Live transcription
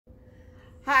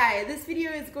Hi, this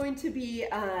video is going to be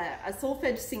a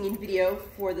solfege singing video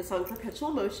for the song Perpetual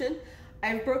Motion.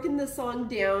 I've broken the song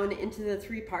down into the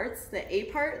three parts, the A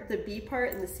part, the B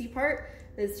part, and the C part.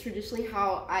 That's traditionally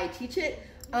how I teach it.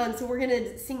 So we're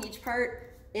gonna sing each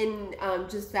part in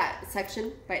just that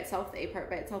section by itself, the A part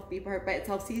by itself, B part by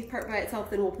itself, C part by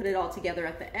itself, then we'll put it all together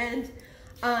at the end.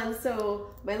 So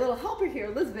my little helper here,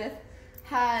 Elizabeth,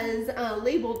 has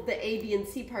labeled the A, B, and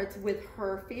C parts with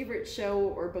her favorite show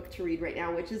or book to read right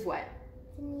now, which is what?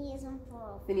 Phineas and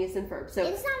Ferb. Phineas and Ferb. So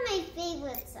it's not my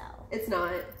favorite show. It's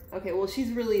not? Okay, well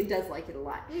she really does like it a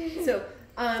lot. So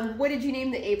what did you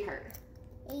name the A part?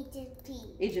 Agent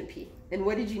P. Agent P. And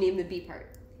what did you name the B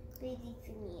part? Baby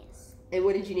Phineas. And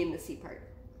what did you name the C part?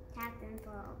 Captain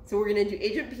Ferb. So we're gonna do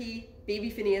Agent P, Baby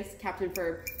Phineas, Captain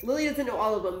Ferb. Lily doesn't know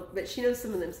all of them, but she knows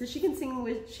some of them. So she can sing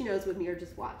what she knows with me or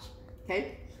just watch.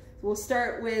 Okay, we'll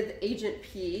start with Agent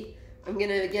P. I'm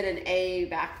gonna get an A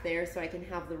back there so I can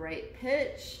have the right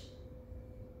pitch.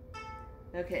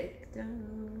 Okay, do,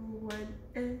 1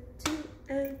 and 2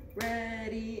 and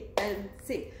ready and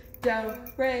sing. Do,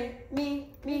 re, mi,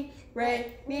 fa,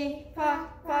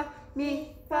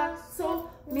 mi, fa, sol,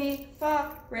 re,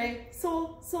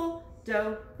 sol, sol.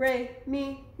 Do, re,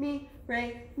 mi,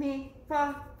 fa, mi,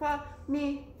 fa,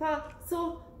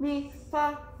 sol,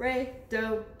 fa, re,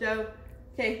 do, do.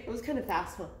 Okay, it was kind of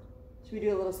fast, huh? Should we do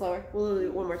it a little slower? We'll do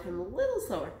it one more time, a little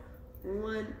slower.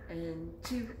 1 and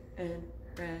 2 and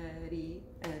ready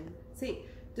and sing.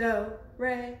 Do,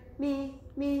 re, mi,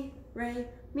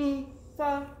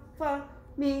 fa,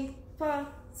 mi, fa,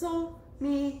 sol,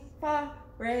 fa,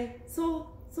 re, sol,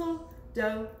 sol.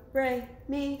 Do, re,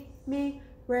 mi,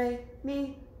 fa,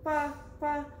 mi, fa,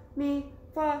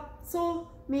 sol,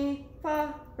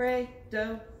 fa, re,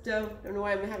 do, do. Don't know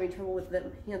why I'm having trouble with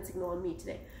the hand signal on me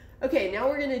today. Okay, now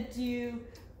we're gonna do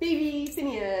Baby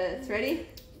Phineas. Ready?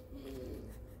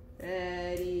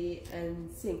 Ready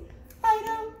and sing. I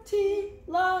do ti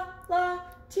la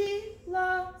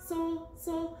sol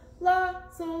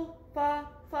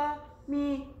fa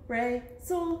mi re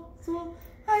sol sol.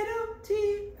 I do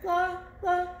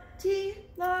ti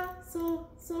la sol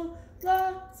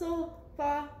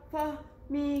fa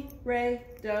mi re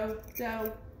do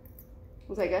do.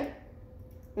 Was that good? It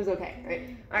was okay,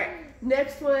 right? All right,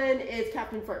 next one is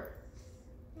Captain Ferb.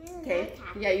 Okay,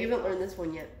 yeah, you haven't learned this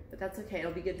one yet, but that's okay.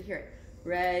 It'll be good to hear it.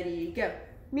 Ready, go.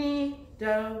 Mi, do.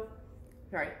 All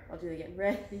right, I'll do it again.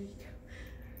 Ready, go.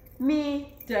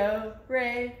 Mi, do,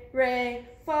 re,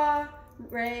 fa,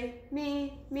 re,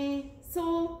 mi,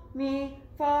 sol,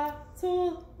 fa,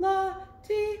 sol, la,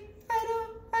 ti, I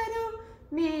do,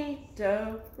 mi,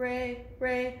 do, re,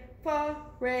 fa,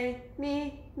 re,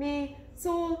 mi,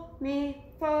 sol,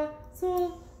 fa,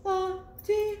 sol, la,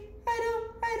 ti, I do.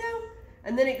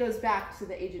 And then it goes back to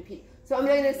the Agent P. So I'm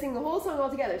going to sing the whole song all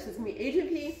together. So it's going to be Agent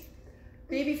P,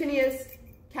 Baby Phineas,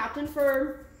 Captain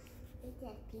Ferb,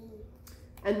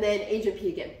 and then Agent P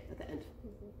again at the end.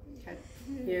 Okay.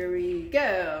 Here we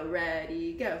go.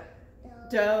 Ready, go.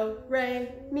 Do, re,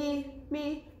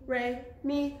 mi, fa,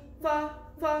 mi,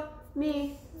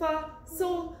 fa,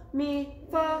 sol,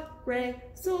 fa, re,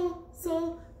 sol,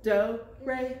 sol. Do,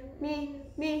 re, mi,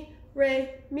 fa,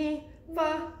 mi,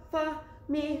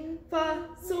 fa,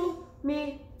 sol,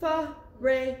 fa,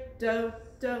 re, do,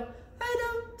 do. I do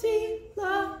ti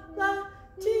la,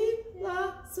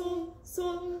 sol,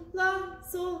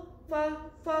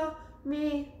 fa,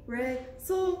 mi, re,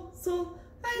 sol, sol.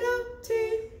 I do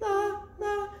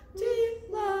ti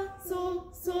la,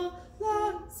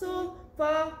 sol,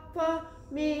 fa,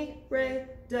 mi, re,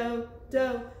 do,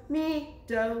 do. Mi,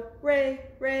 do, re,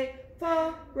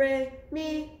 fa, re,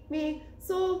 mi,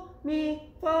 sol,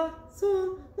 fa,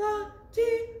 sol, la, ti,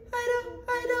 I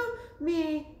do.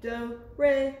 Mi, do,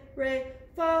 re,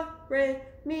 fa, re,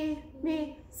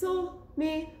 mi, sol,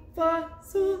 fa,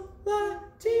 sol, la,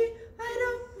 ti, I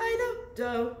do.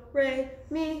 Do, re,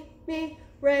 mi,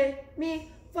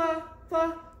 fa,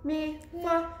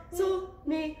 sol,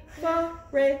 fa,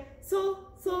 re, sol,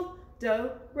 sol.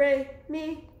 Do, re,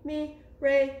 mi,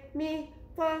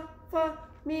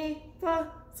 fa,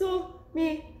 sol,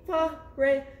 fa,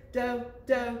 re, do,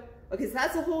 do. Okay, so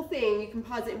that's the whole thing. You can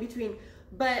pause it in between.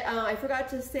 But I forgot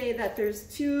to say that there's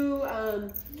two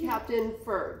Captain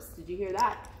Ferbs. Did you hear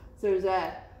that? So there's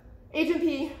Agent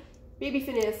P, Baby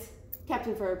Phineas,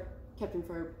 Captain Ferb,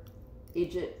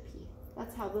 Agent P.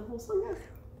 That's how the whole song goes.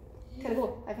 Kind of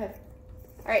cool. High five.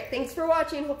 All right, thanks for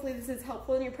watching. Hopefully this is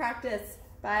helpful in your practice.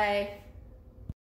 Bye.